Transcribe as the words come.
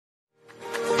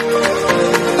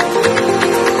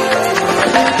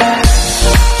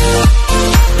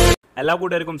എല്ലാ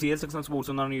കൂട്ടുകാർക്കും CS6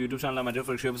 sports എന്നാണ് യൂട്യൂബ് ചാനലിലെ മറ്റൊരു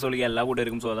ഫ്രഷ് എപ്പിസോഡിലേക്ക് എല്ലാ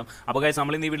കൂട്ടുകാർക്കും സ്വാഗതം. അപ്പോൾ ഗൈസ്,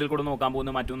 നമ്മൾ ഇന്ന് ഈ വീഡിയോയിൽ കൂടെ നോക്കാൻ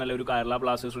പോകുന്ന മറ്റൊരു നല്ലൊരു കേരള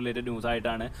ബ്ലാസ്റ്റേഴ്സ് റിലേറ്റഡ് ന്യൂസ്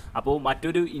ആയിട്ടാണ്. അപ്പോൾ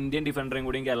മറ്റൊരു ഇന്ത്യൻ ഡിഫൻഡറേയും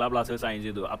കൂടിയും കേരള ബ്ലാസ്റ്റേഴ്സ് സൈൻ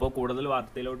ചെയ്തു. അപ്പോൾ കൂടുതൽ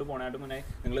വാർത്തയിലോട്ട് പോകാനായിട്ട് മുന്നേ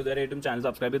നിങ്ങൾ ഇതുവരെയായിട്ടും ചാനൽ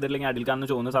സബ്സ്ക്രൈബ് ചെയ്തിട്ടില്ലെങ്കിൽ അതിൽ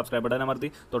കാണുന്ന ചോദിക്കുന്ന സബ്സ്ക്രൈബ് ബട്ടൺ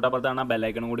അമർത്തി തൊട്ടപ്പുറത്താണ്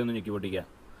ബെല്ലൈക്കണും കൂടി ഒന്ന് ഞെക്കി പൊട്ടിക്കുക.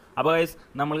 അപ്പോൾ ഗൈസ്,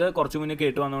 നമ്മൾ കുറച്ച് മുന്നേ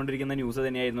കേട്ട് വന്നുകൊണ്ടിരിക്കുന്ന ന്യൂസ്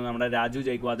തന്നെയായിരുന്നു നമ്മുടെ രാജു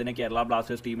ജയ്ക്വാദിനെ കേരള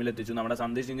ബ്ലാസ്റ്റേഴ്സ് ടീമിലെത്തിച്ചു. നമ്മുടെ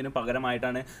സന്ദേശ് സിംഗിന്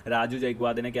പകരമായിട്ടാണ് രാജു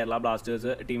ജയ്ക്വാദിനെ കേരള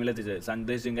ബ്ലാസ്റ്റേഴ്സ് ടീമിലെത്തിച്ചത്.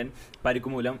 സന്ദേശ് സിംഗൻ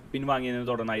പരിക്ക് മൂലം പിൻവാങ്ങിയതിനെ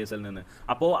തുടർന്ന് ISL നിന്ന്.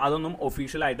 അപ്പോൾ അതൊന്നും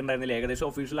ഒഫീഷ്യൽ ആയിട്ടുണ്ടായിരുന്നില്ല. ഏകദേശം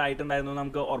ഒഫീഷ്യൽ ആയിട്ടുണ്ടായിരുന്നു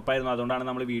നമുക്ക് ഉറപ്പായിരുന്നു. അതുകൊണ്ടാണ്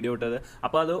നമ്മൾ വീഡിയോ ഇട്ടത്.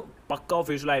 അപ്പോൾ അത് പക്ക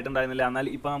ഒഫീഷ്യൽ ആയിട്ടുണ്ടായിരുന്നില്ല. എന്നാൽ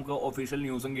ഇപ്പോൾ നമുക്ക് ഒഫീഷ്യൽ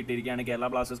ന്യൂസും കിട്ടിയിരിക്കുകയാണ്. കേരള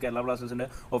ബ്ലാസ്റ്റേഴ്സിൻ്റെ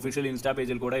ഒഫീഷ്യൽ ഇൻസ്റ്റാ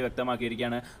പേജിൽ കൂടെ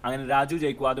വ്യക്തമാക്കിയിരിക്കുകയാണ്. അങ്ങനെ രാജു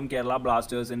ജയ്ക്വാദും കേരള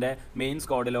ബ്ലാസ്റ്റേഴ്സിൻ്റെ മെയിൻ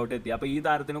സ്ക്വാഡിലോട്ട് എത്തി. അപ്പോൾ ഈ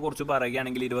താരത്തിനെ കുറിച്ച്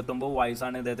പറയുകയാണെങ്കിൽ 29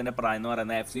 വയസ്സാണ് ഇദ്ദേഹത്തിൻ്റെ പ്രായം എന്ന്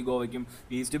പറയുന്നത്. FC ഗോവയ്ക്കും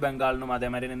ഈസ്റ്റ് ബംഗാളിനും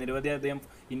അതേമാതിരി നിരവധിയധികം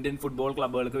ഇന്ത്യൻ ഫുട്ബോൾ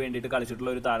ക്ലബ്ബുകൾക്ക് വേണ്ടിയിട്ട് കളിച്ചിട്ടുള്ള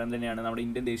ഒരു താരം തന്നെയാണ്. നമ്മുടെ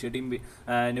ഇന്ത്യൻ ദേശീയ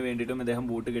ടീമിന് വേണ്ടിയിട്ടും ഇദ്ദേഹം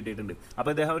ബൂട്ട് കിട്ടിയിട്ടുണ്ട്.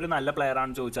 അപ്പോൾ ഇദ്ദേഹം ഒരു നല്ല പ്ലെയർ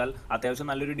ആണെന്ന് ചോദിച്ചാൽ അത്യാവശ്യം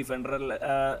നല്ലൊരു ഡിഫൻഡർ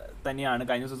തന്നെയാണ്.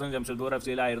 കഴിഞ്ഞ ദിവസം ജംഷഡ്പൂർ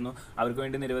FCയിലായിരുന്നു. അവർക്ക്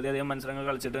വേണ്ടി നിരവധിയധികം മത്സരങ്ങൾ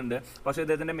കളിച്ചിട്ടുണ്ട്. പക്ഷേ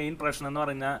ഇദ്ദേഹത്തിൻ്റെ മെയിൻ പ്രശ്നം എന്ന്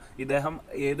പറഞ്ഞാൽ ഇദ്ദേഹം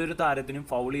ഏതൊരു താരത്തിനും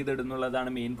ഫൗൾ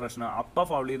ചെയ്തിടുന്നുള്ളതാണ് മെയിൻ പ്രശ്നം. അപ്പോൾ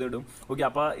ഫൗൾ ചെയ്തിടും. ഓക്കെ,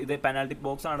 അപ്പോൾ ഇത് പെനാൽറ്റി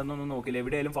ബോക്സ് ആണെന്നൊന്നും നോക്കില്ല,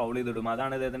 എവിടെയാലും ഫൗൾ ചെയ്തിടും.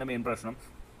 അതാണ് ഇദ്ദേഹത്തിൻ്റെ മെയിൻ പ്രശ്നം.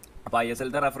 അപ്പോൾ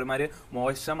ISLത്തെ റഫറിമാർ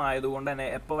മോശമായതുകൊണ്ട് തന്നെ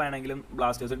എപ്പോൾ വേണമെങ്കിലും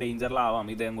ബ്ലാസ്റ്റേഴ്സ് ഡേഞ്ചറിലാവാം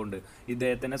ഇദ്ദേഹം കൊണ്ട്.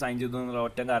 ഇദ്ദേഹത്തിനെ സൈൻ ചെയ്തു എന്നുള്ള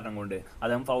ഒറ്റ കാരണം കൊണ്ട്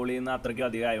അദ്ദേഹം ഫൗൾ ചെയ്യുന്ന അത്രയ്ക്കും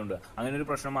അധികമായതുകൊണ്ട് അങ്ങനെ ഒരു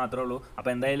പ്രശ്നം മാത്രമേ ഉള്ളൂ.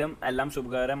 അപ്പോൾ എന്തായാലും എല്ലാം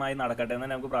ശുഭകരമായി നടക്കട്ടെ എന്ന്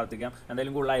നമുക്ക് പ്രാർത്ഥിക്കാം.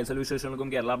 എന്തായാലും കൂടുതൽ ISL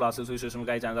വിശേഷങ്ങൾക്കും Kerala Blasters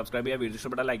വിശേഷങ്ങൾക്കായി channel subscribe ചെയ്യുക. വീഡിയോ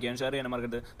ഇഷ്ടപ്പെട്ടാൽ ലൈക്ക് ചെയ്യാൻ ഷെയർ ചെയ്യാൻ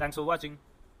മറക്കരുത്. Thanks for watching.